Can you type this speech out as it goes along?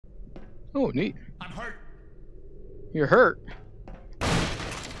Oh, neat. I'm hurt. You're hurt.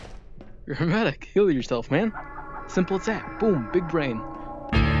 You're a medic. Heal yourself, man. Simple as that. Boom. Big brain.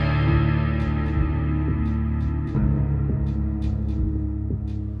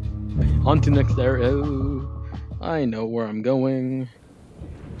 On to next area. I know where I'm going.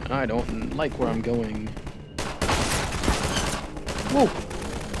 I don't like where I'm going. Whoa!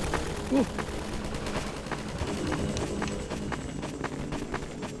 Whoa!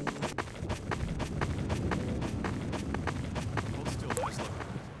 Hold still, Laszlo.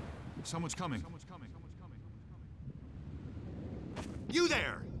 Someone's coming. You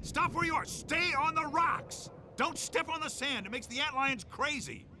there! Stop where you are! Stay on the rocks! Don't step on the sand. It makes the antlions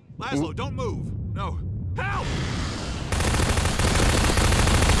crazy. Laszlo, don't move. No. Help!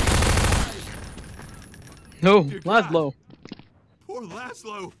 No, Dear God. Laszlo. Poor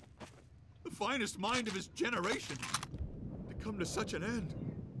Laszlo. The finest mind of his generation. To come to such an end.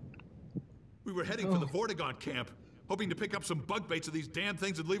 We were heading for the Vortigaunt camp, hoping to pick up some bug baits of these damn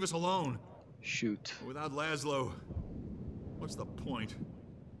things and leave us alone. Shoot. But without Laszlo, what's the point?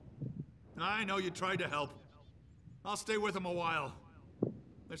 I know you tried to help. I'll stay with him a while.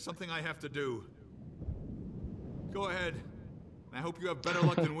 There's something I have to do. Go ahead. I hope you have better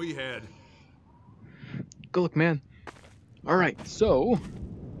luck than we had. Good luck, man. Alright, so...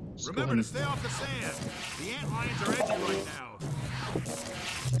 Remember to stay off the sand. The antlions are edgy right now.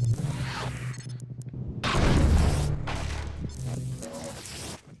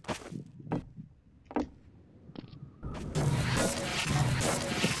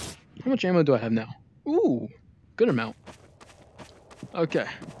 How much ammo do I have now? Ooh, good amount. Okay.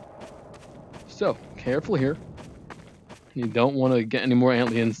 So, careful here. You don't want to get any more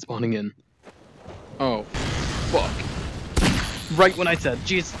aliens spawning in. Oh, fuck. Right when I said,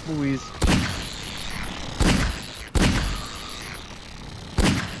 jeez Louise.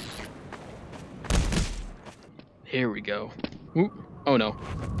 Here we go. Ooh. Oh no.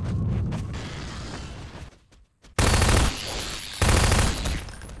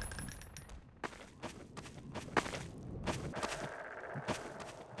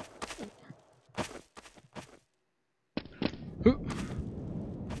 Ooh.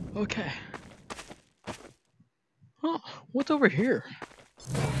 Okay. Oh, what's over here?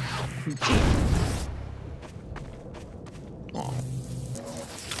 Oh.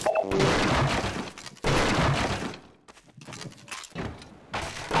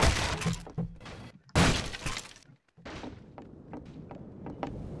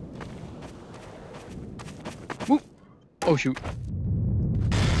 Whoop. Oh shoot.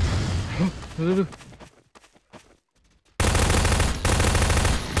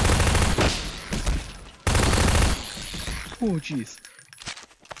 Oh jeez.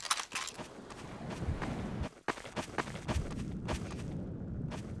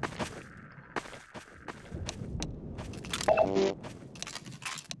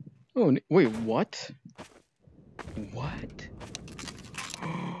 Oh wait, what? What?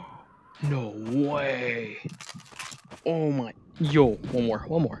 No way. Oh my. Yo, one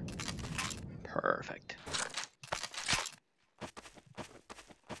more. Perfect.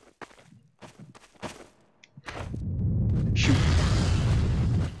 Shoot.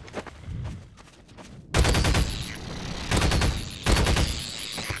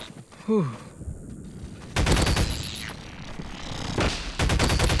 Whew.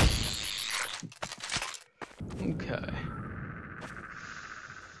 Okay.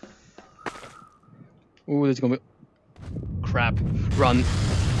 Ooh, there's gonna be crap. Run.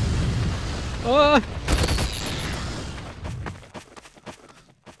 Ah!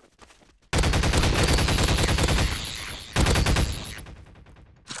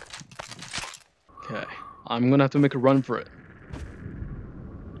 Okay. I'm gonna have to make a run for it.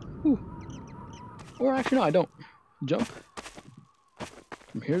 Whew. Or actually no, I don't. Jump.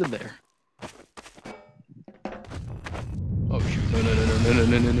 From here to there. Oh shoot.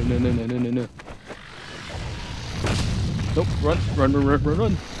 No. Nope, run.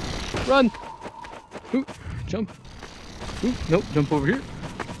 Run! Ooh, jump. Ooh, nope, jump over here.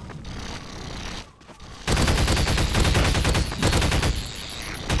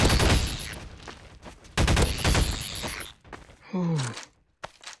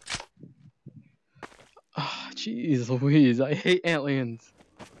 Ah, jeez Louise, I hate aliens.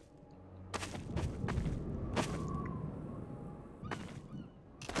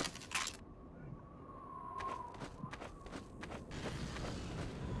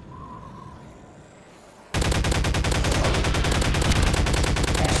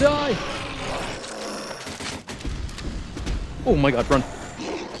 Die! Oh my god, run.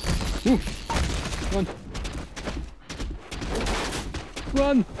 Ooh. Run.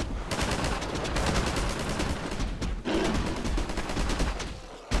 Run!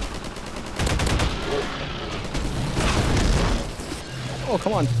 Oh,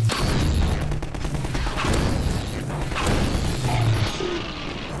 come on.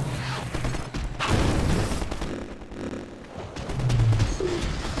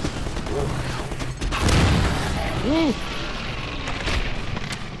 Woo.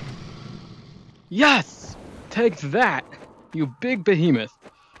 Yes! Take that, you big behemoth.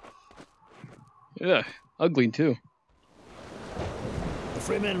 Ugh, ugly too. The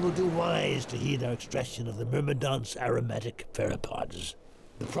Freeman will do wise to heed our extraction of the Myrmidon's aromatic pheropods.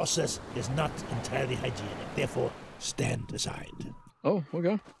 The process is not entirely hygienic, therefore stand aside. Oh,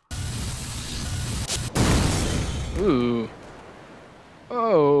 okay. Ooh.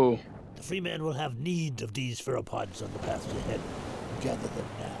 Oh. The Freeman will have need of these pheropods on the path ahead. Gather them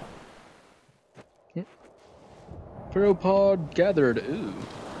now. Pheropod gathered. Ooh.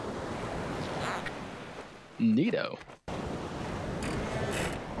 Neato.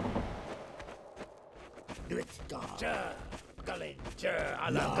 Do it, God. Gulling, do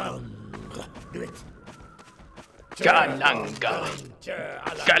it. Galanga.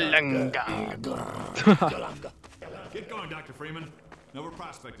 Galanga. Get going, Dr. Freeman. Nova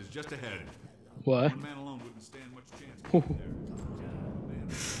Prospect is just ahead. What? One man alone wouldn't stand much chance.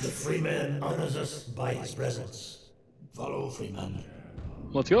 The Freeman honors us by his presence. Follow, Freeman.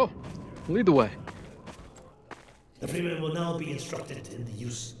 Let's go. Lead the way. The Freeman will now be instructed in the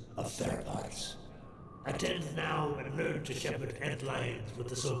use of theropods. Attend now and learn to shepherd antlions with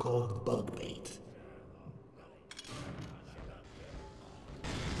the so-called bug bait. The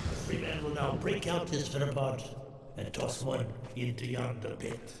Freeman will now break out his theropod and toss one into yonder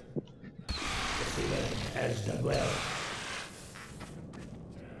pit. The Freeman has done well.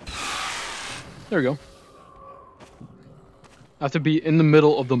 There we go. I have to be in the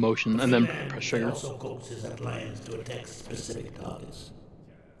middle of the motion and then press trigger. Also coaxes antlions to attack specific targets.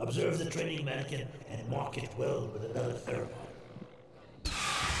 Observe the training mannequin and mark it well with another theropod.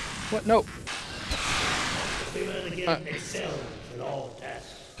 What? No. The Freeman again excels in all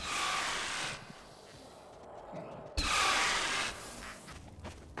tasks.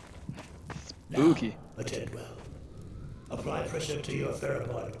 Spooky. Now, attend well. Apply pressure to your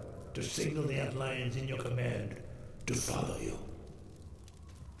theropod to signal the antlions in your command to follow you.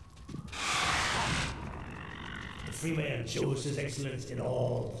 The Freeman shows his excellence in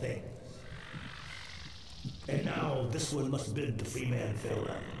all things. And now this one must bid the Freeman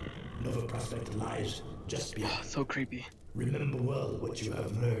farewell. Nova Prospect lies just beyond. So creepy. Remember well what you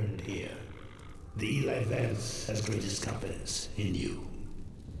have learned here. The Eli Vance has greatest confidence in you.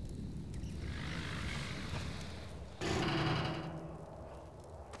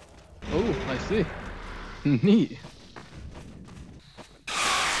 Oh, I see. Neat.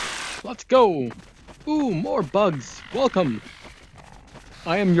 Let's go. Ooh, more bugs. Welcome.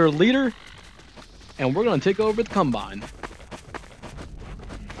 I am your leader, and we're gonna take over the Combine.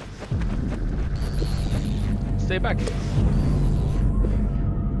 Stay back.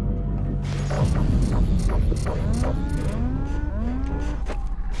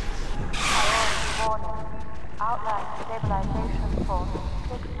 Warning. Outline stabilization force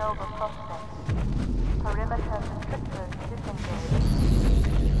 6 Nova Prospects. Perimeter restrictors disengaged.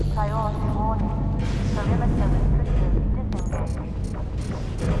 Priority warning. Perimeter restrictors disengaged.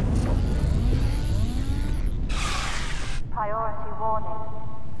 Priority warning.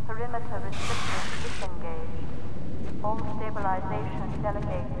 Perimeter restrictors disengaged. All stabilization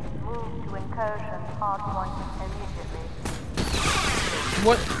delegates move to incursion hardpoint immediately.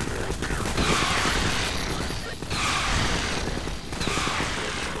 What?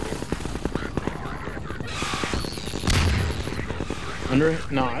 Under?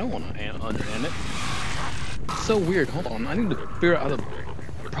 No, I don't want to underhand it. It's so weird. Hold on. I need to figure out how to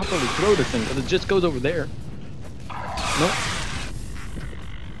properly throw this thing, because it just goes over there. Nope.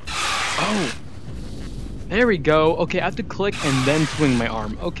 Oh. There we go. Okay, I have to click and then swing my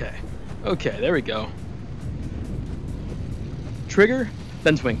arm. Okay. Okay, there we go. Trigger,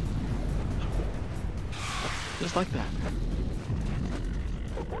 then swing. Just like that.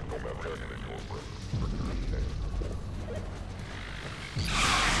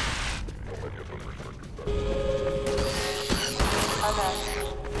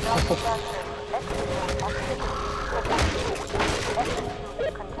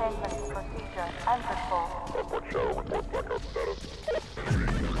 Containment procedure answered for.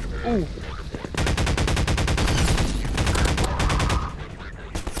 Ooh.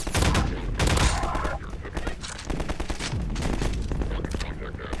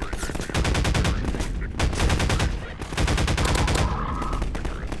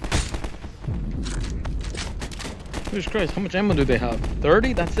 Jesus Christ, how much ammo do they have?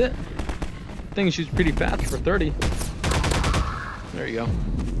 30? That's it? I think she's pretty fast for 30. There There you go.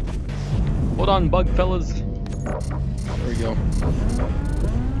 Hold on, bug fellas. There we go.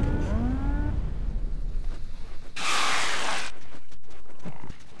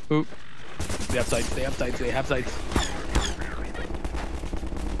 Oop. They have sights, they have sights, they have sights.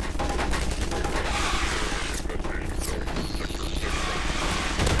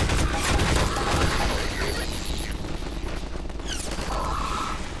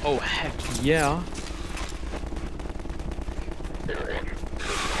 Oh, heck yeah.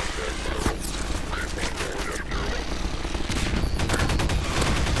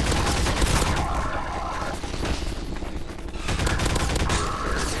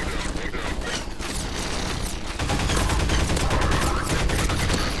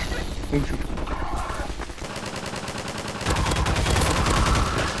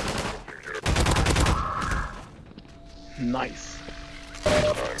 Nice.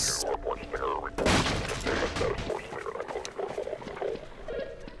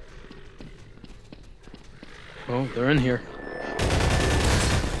 Oh, they're in here.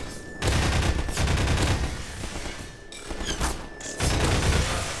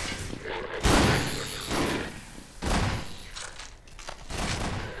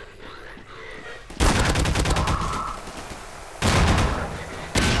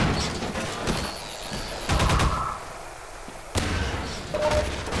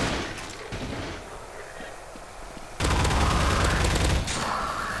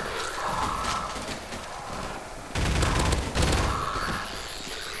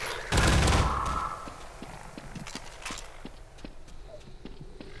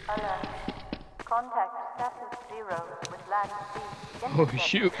 Alert. Contact status 0 with land speed. Oh,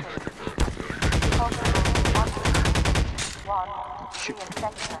 shoot.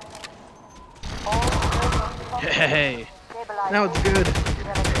 Reinfection. All buildings Hey, now it's good.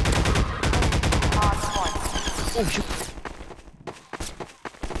 Oh, shoot.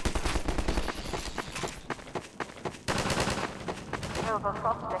 Nova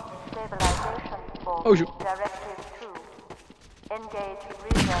Frosting stabilization board. Oh, shoot. Directive 2. Engage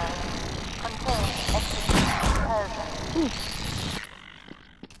reserve. Contain execute Persian.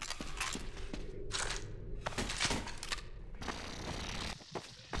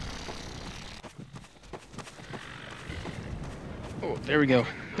 Oh, there we go.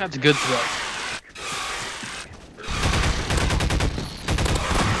 That's a good throw.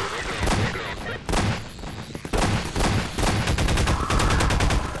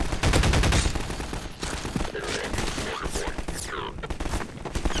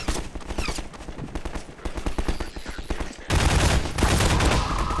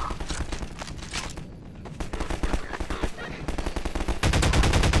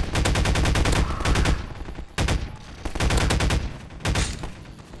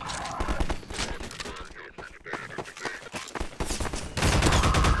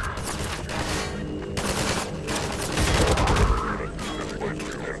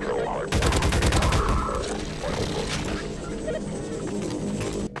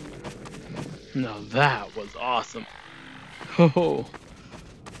 Now that was awesome. Oh,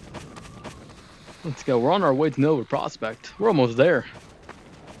 let's go. We're on our way to Nova Prospect. We're almost there.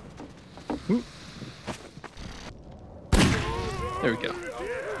 Oop. There we go.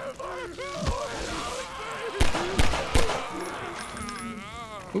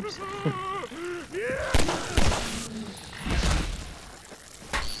 Oops.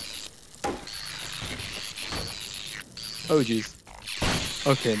 Oh, jeez.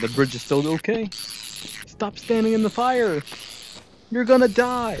 Okay, the bridge is still okay. Stop standing in the fire. You're gonna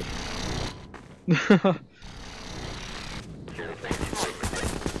die.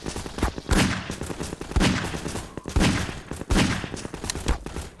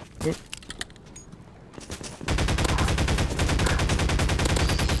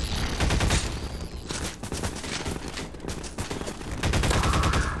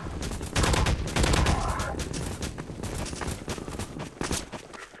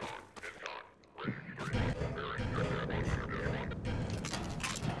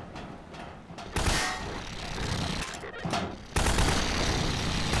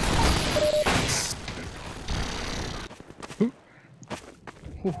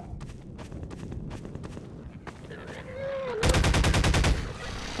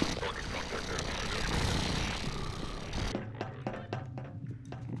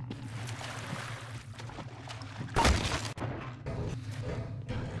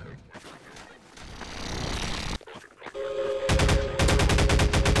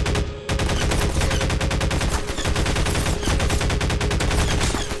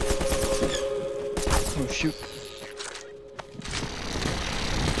 Oh, shoot.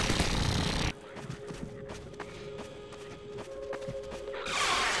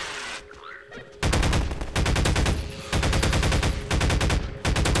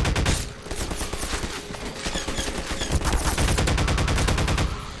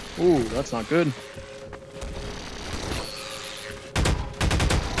 Ooh, that's not good.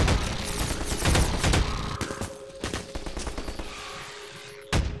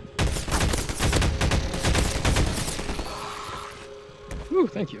 Ooh,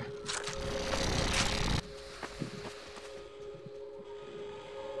 thank you.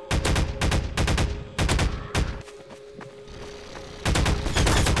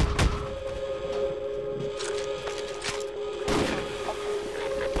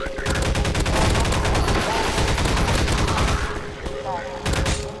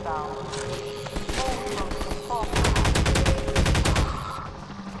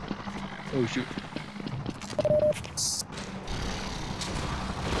 Oh shoot.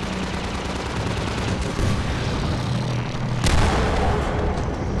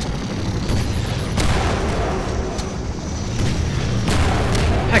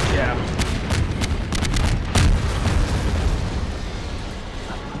 Heck yeah.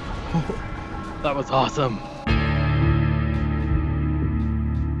 That was awesome.